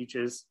for the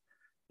speeches,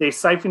 they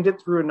siphoned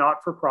it through a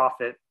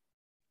not-for-profit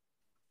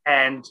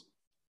and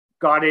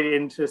got it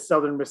into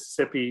Southern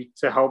Mississippi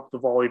to help the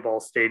volleyball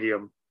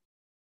stadium.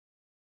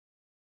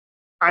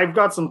 I've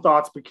got some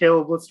thoughts, but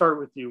Caleb, let's start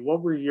with you.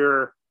 What were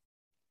your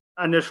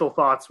initial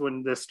thoughts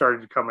when this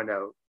started coming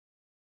out?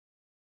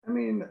 I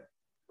mean,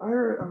 I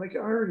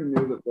already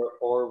knew that Brett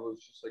Favre was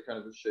just like kind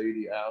of a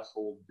shady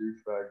asshole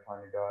douchebag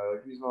kind of guy.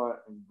 Like he's not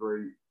a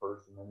great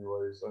person,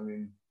 anyways. I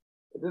mean,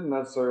 it didn't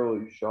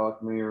necessarily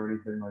shock me or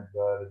anything like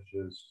that. It's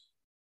just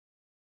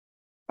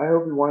I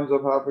hope he winds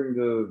up having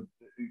to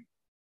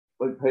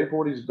like pay for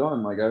what he's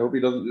done. Like I hope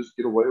he doesn't just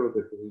get away with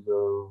it because he's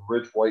a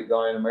rich white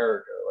guy in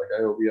America. Like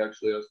I hope he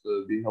actually has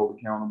to be held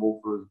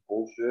accountable for his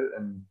bullshit.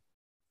 And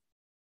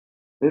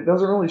it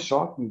doesn't really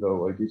shock me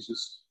though. Like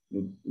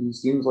he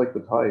seems like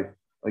the type.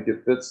 Like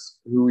it fits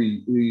who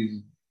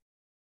he's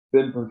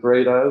been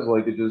portrayed as.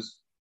 Like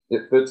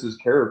it fits his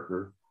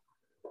character.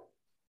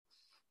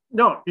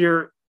 No,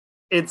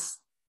 it's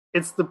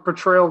the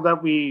portrayal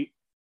that we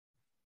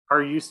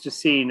are used to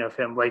seeing of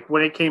him. Like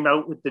when it came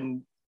out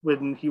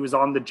when he was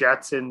on the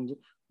Jets and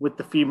with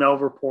the female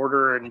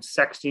reporter and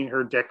sexting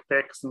her dick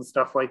pics and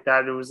stuff like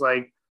that, it was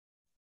like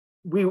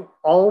we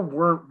all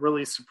weren't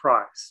really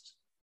surprised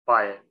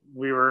by it.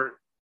 We were,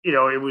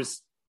 it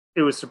was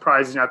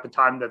surprising at the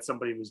time that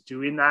somebody was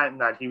doing that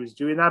and that he was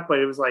doing that, but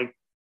it was like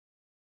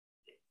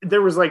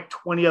there was like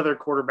 20 other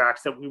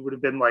quarterbacks that we would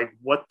have been like,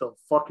 what the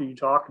fuck are you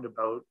talking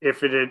about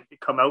if it had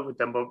come out with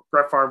them? But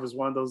Brett Favre was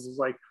one of those, is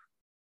like,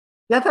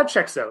 yeah, that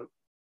checks out.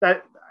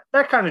 That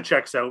kind of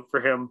checks out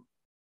for him.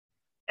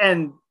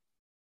 And,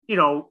 we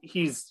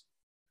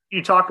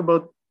talk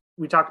about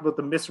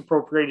the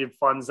misappropriated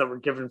funds that were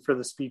given for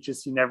the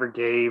speeches he never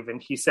gave. And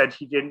he said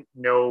he didn't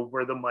know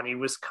where the money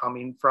was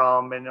coming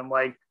from. And I'm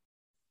like,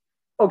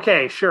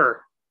 okay,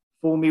 sure.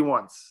 Fool me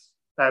once.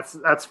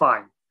 That's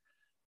fine.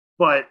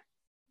 But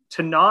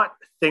to not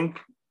think,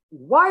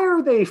 why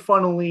are they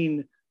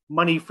funneling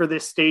money for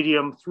this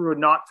stadium through a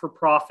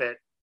not-for-profit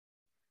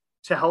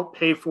to help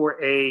pay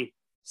for a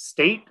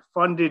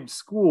state-funded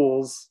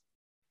school's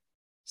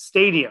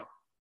stadium?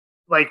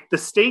 Like, the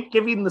state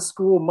giving the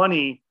school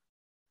money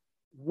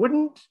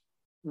wouldn't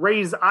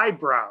raise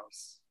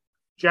eyebrows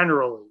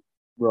generally.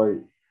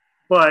 Right.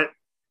 But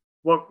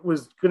what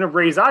was going to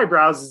raise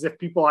eyebrows is if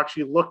people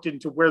actually looked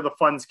into where the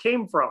funds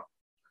came from.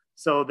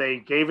 So they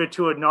gave it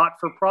to a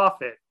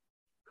not-for-profit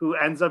who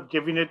ends up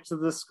giving it to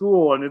the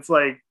school. And it's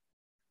like,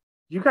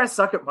 you guys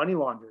suck at money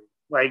laundering.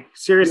 Like,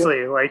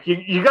 seriously, like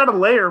you got to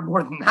layer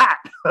more than that.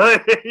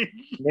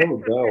 No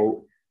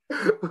doubt.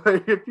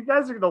 Like, if you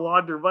guys are going to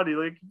launder money,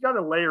 like, you got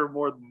to layer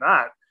more than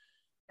that.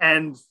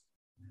 And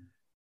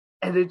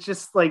it's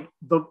just like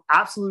the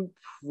absolute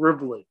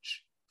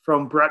privilege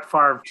from Brett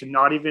Favre to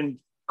not even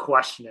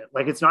question it.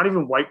 Like, it's not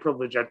even white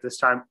privilege at this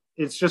time.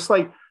 It's just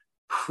like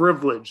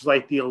privilege,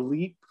 like the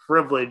elite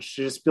privilege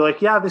to just be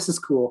like, yeah, this is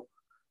cool.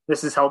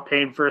 This is help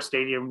paying for a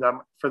stadium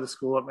for the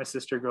school that my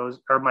sister goes,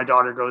 or my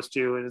daughter goes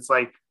to. And it's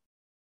like,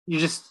 you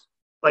just,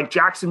 like,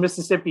 Jackson,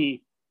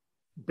 Mississippi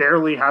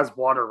barely has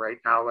water right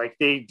now. Like,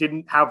 they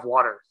didn't have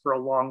water for a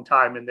long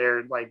time, and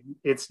they're like,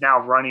 it's now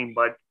running,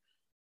 but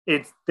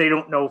they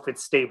don't know if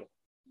it's stable.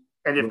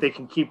 And if they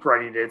can keep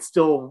running it, it's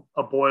still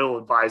a boil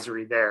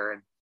advisory there.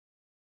 And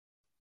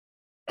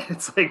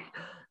it's like,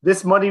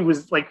 this money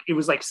was like, it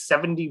was like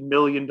 $70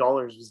 million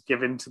was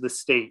given to the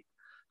state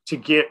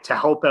to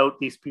help out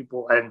these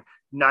people. And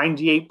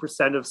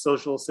 98% of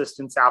social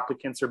assistance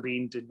applicants are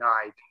being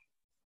denied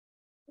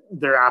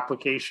their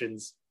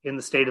applications in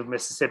the state of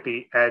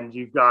Mississippi. And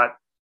you've got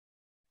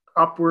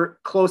upward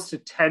close to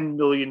 $10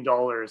 million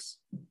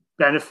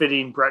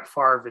benefiting Brett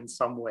Favre in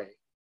some way.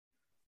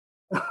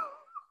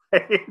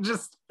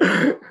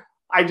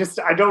 I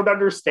don't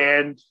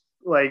understand,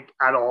 like,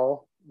 at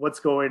all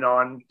what's going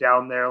on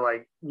down there.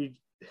 Like,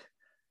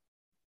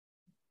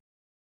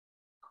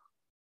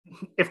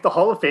 if the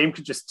Hall of Fame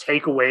could just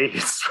take away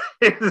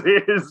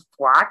his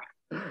plaque,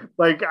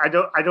 like, I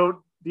know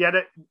the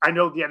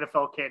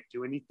NFL can't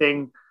do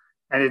anything,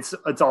 and it's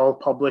all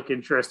public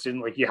interest,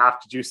 and like, you have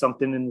to do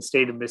something in the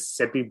state of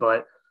Mississippi.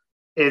 But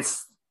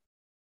it's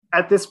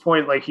at this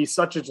point, like, he's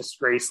such a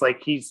disgrace.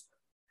 Like,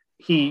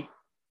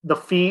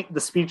 the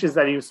speeches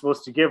that he was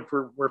supposed to give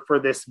were for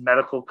this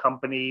medical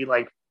company,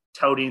 like,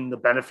 touting the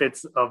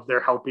benefits of their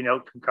helping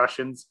out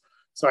concussions.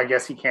 So I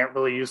guess he can't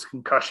really use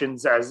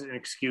concussions as an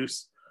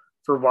excuse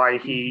for why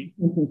he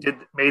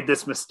made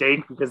this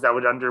mistake, because that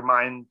would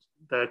undermine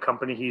the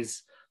company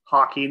he's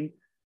hawking.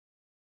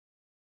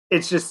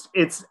 It's just,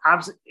 it's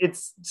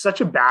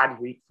such a bad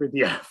week for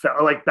the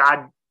NFL, like,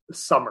 bad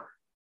summer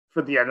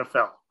for the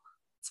NFL.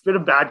 It's been a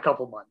bad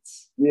couple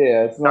months.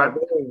 Yeah, it's not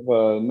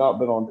not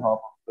been on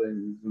top of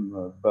things in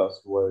the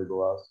best way the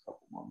last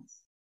couple months.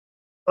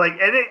 Like,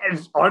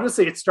 and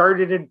honestly, it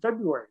started in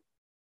February.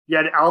 You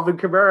had Alvin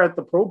Kamara at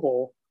the Pro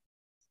Bowl,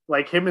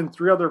 like, him and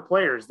 3 other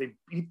players. They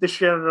beat the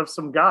shit out of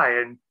some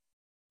guy, and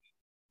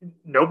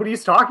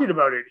nobody's talking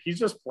about it. He's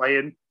just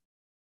playing.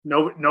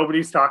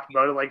 Nobody's talking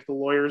about it. Like, the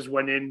lawyers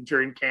went in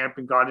during camp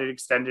and got it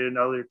extended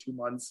another 2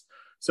 months.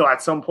 So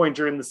at some point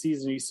during the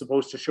season, he's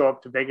supposed to show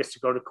up to Vegas to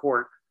go to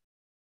court.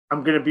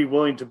 I'm going to be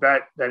willing to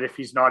bet that if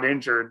he's not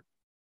injured,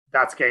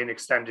 that's getting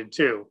extended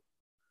too.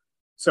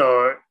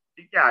 So,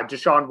 yeah,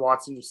 Deshaun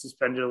Watson was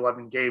suspended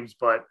 11 games,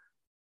 but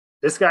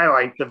this guy,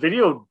 like, the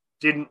video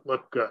didn't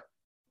look good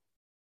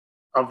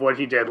of what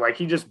he did. Like,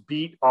 he just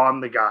beat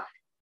on the guy,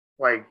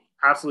 like,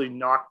 absolutely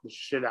knocked the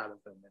shit out of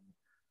him, and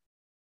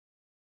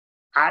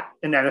at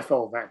an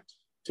NFL event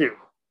too.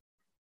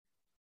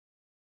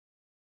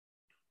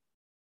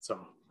 So,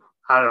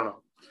 I don't know.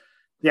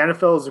 The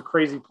NFL is a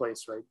crazy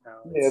place right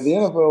now. Yeah, the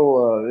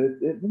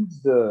NFL, it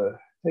needs to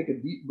take a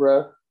deep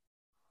breath,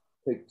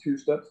 take 2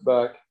 steps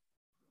back,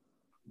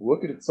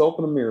 look at itself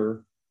in the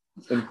mirror,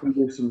 and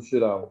figure some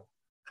shit out.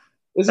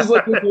 This is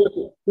like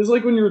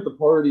when you're at the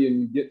party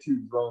and you get too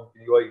drunk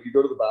and you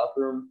go to the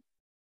bathroom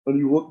and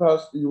you look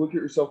at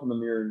yourself in the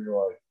mirror and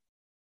you're like,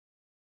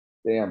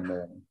 damn,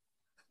 man,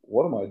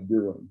 what am I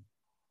doing?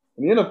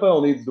 And the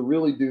NFL needs to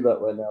really do that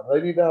right now.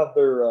 They need to have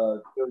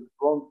their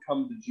drunk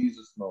come to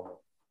Jesus moment.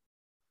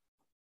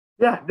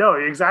 Yeah, no,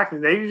 exactly.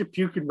 They need to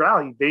puke and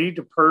rally. They need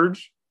to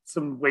purge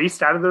some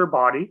waste out of their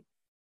body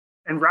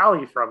and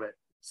rally from it.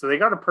 So they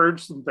got to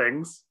purge some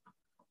things.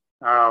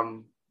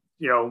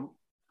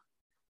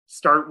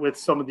 Start with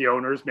some of the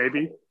owners,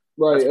 maybe.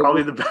 Right. That's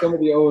probably the best. Some of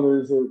the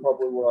owners are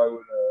probably where I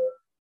would.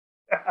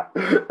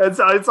 It's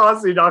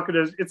honestly not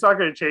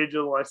gonna change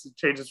unless it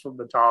changes from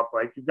the top.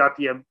 Like you've got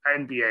the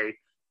NBA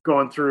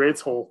going through its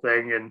whole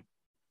thing and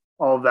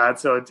all of that,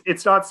 so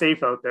it's not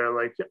safe out there.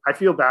 Like I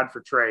feel bad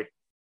for Trey.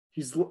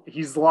 He's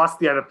lost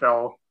the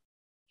NFL.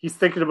 He's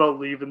thinking about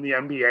leaving the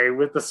NBA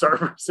with the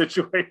server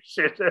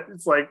situation.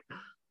 It's like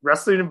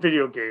wrestling and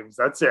video games.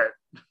 That's it.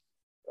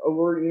 I'm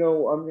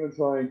going to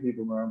try and keep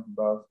him around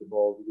for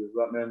basketball because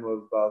that man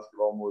loves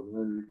basketball more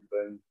than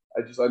anything.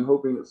 I'm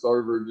hoping that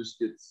Sarver just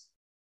gets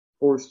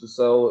forced to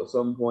sell at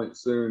some point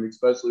soon,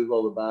 especially with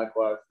all the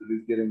backlash that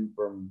he's getting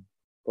from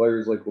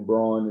players like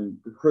LeBron and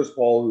Chris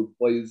Paul, who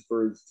plays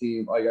for his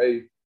team.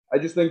 I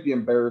just think the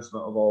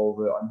embarrassment of all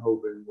of it, I'm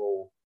hoping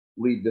will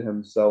lead to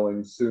him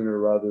selling sooner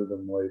rather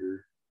than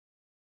later.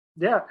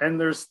 Yeah, and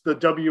there's the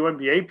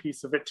WNBA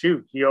piece of it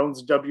too. He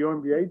owns a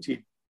WNBA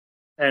team.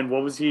 And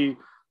what was he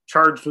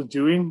charged with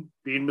doing?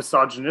 Being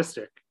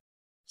misogynistic.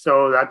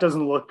 So that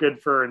doesn't look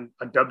good for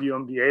a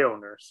WNBA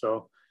owner.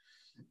 So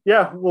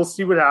yeah, we'll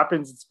see what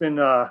happens. It's been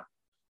a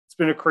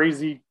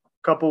crazy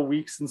couple of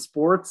weeks in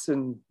sports,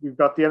 and we've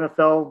got the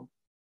NFL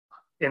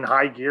in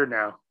high gear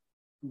now.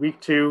 Week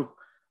 2,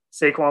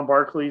 Saquon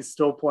Barkley's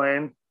still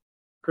playing.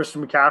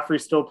 Christian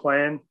McCaffrey's still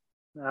playing.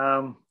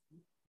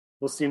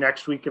 We'll see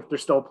next week if they're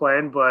still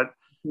playing, but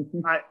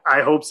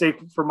I hope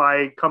for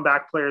my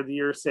comeback player of the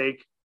year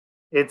sake,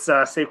 it's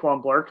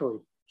Saquon Barkley,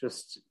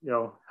 just,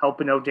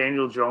 helping out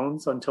Daniel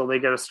Jones until they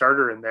get a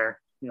starter in there.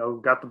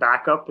 Got the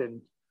backup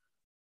and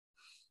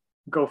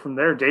go from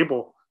there.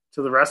 Dable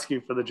to the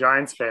rescue for the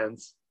Giants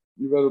fans.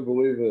 You better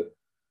believe it.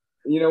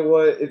 You know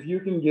what? If you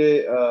can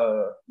get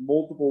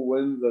multiple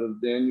wins out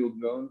of Daniel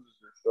Jones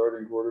as your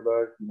starting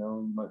quarterback,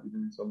 you might be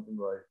doing something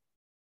right.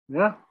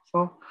 Yeah,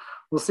 so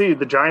we'll see.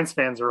 The Giants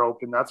fans are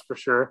hoping, that's for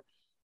sure.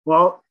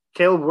 Well,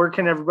 Caleb, where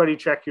can everybody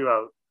check you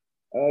out?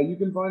 You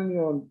can find me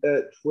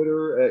at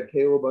Twitter at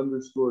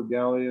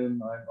Caleb_Gallion.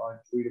 I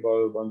tweet about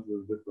a bunch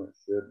of different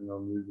shit,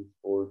 music,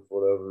 sports,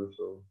 whatever.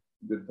 So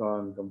good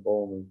time. Come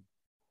follow me.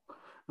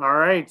 All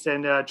right.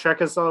 And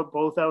check us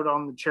both out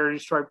on the Charity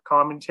Stripe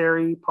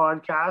Commentary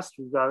podcast.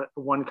 We've got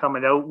one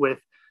coming out with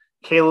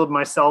Caleb,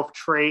 myself,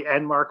 Trey,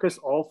 and Marcus,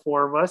 all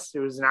 4 of us. It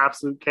was an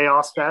absolute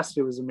chaos fest.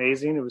 It was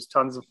amazing. It was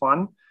tons of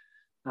fun.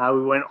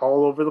 We went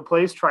all over the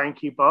place, try and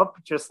keep up,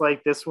 just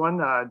like this one.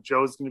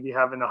 Joe's going to be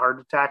having a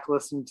heart attack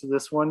listening to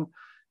this one,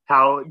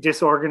 how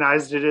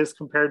disorganized it is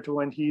compared to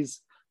when he's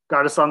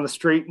got us on the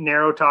straight and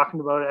narrow talking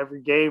about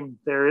every game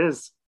there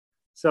is.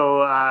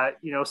 So,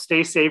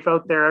 stay safe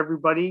out there,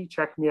 everybody.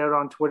 Check me out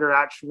on Twitter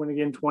at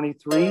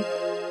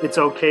Shawinigan23. It's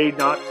okay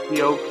not to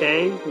be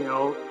okay.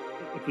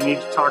 If you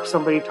need to talk to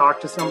somebody, talk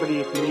to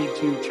somebody. If you need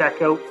to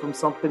check out from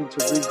something to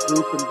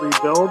regroup and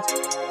rebuild,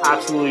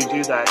 absolutely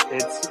do that.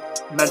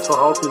 Mental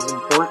health is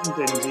important,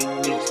 and you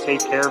need to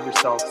take care of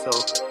yourself. So,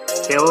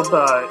 Caleb,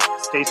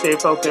 stay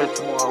safe out there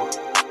tomorrow.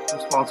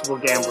 Responsible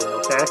gambling,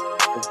 okay?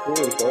 Of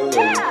course, always.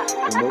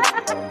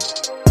 Yeah.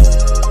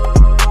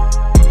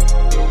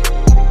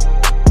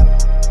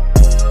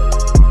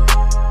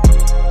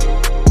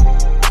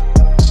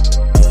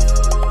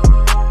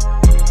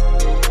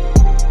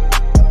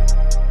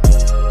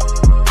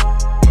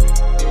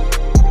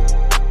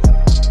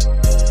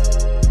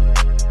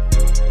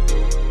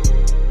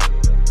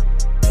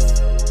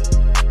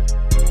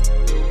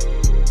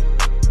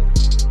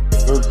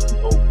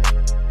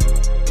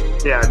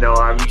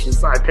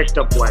 I picked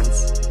up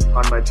Wentz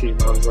on my team.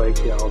 I was like,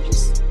 yeah,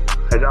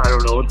 I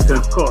don't know what's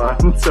going to go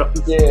on. So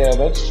yeah,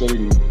 that's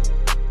shady.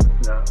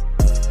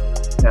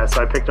 Yeah,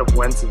 so I picked up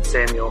Wentz and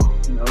Samuel,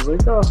 and I was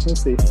like, oh, we'll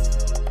see.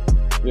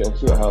 Yeah, we'll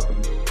see what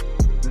happens.